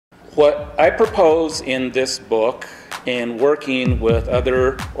What I propose in this book, in working with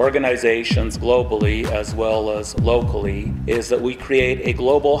other organizations globally as well as locally, is that we create a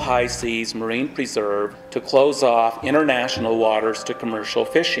global high seas marine preserve to close off international waters to commercial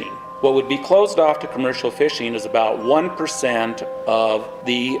fishing. What would be closed off to commercial fishing is about 1% of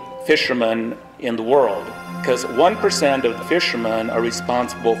the fishermen in the world, because 1% of the fishermen are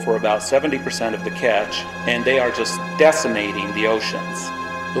responsible for about 70% of the catch, and they are just decimating the oceans.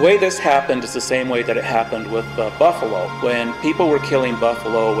 The way this happened is the same way that it happened with buffalo. When people were killing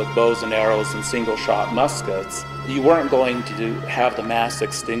buffalo with bows and arrows and single-shot muskets, you weren't going to have the mass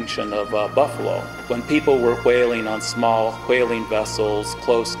extinction of buffalo. When people were whaling on small whaling vessels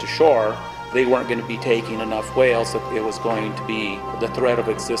close to shore, they weren't going to be taking enough whales that it was going to be the threat of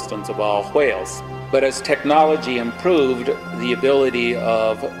existence of all whales. But as technology improved, the ability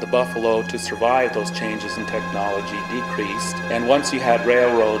of the buffalo to survive those changes in technology decreased. And once you had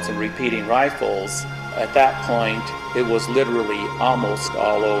railroads and repeating rifles, at that point, it was literally almost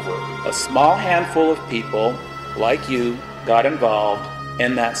all over. A small handful of people, like you, got involved,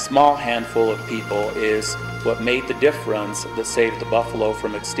 and that small handful of people is what made the difference that saved the buffalo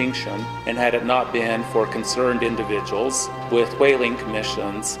from extinction. And had it not been for concerned individuals with whaling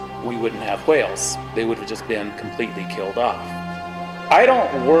commissions, we wouldn't have whales. They would have just been completely killed off. I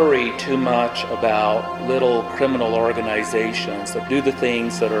don't worry too much about little criminal organizations that do the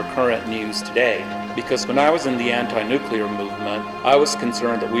things that are current news today, because when I was in the anti-nuclear movement, I was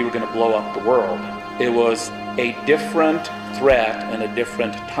concerned that we were going to blow up the world. It was a different threat and a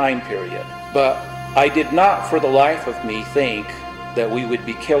different time period. But I did not for the life of me think that we would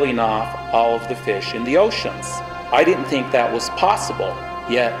be killing off all of the fish in the oceans. I didn't think that was possible,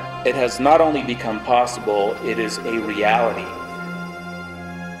 yet it has not only become possible, it is a reality.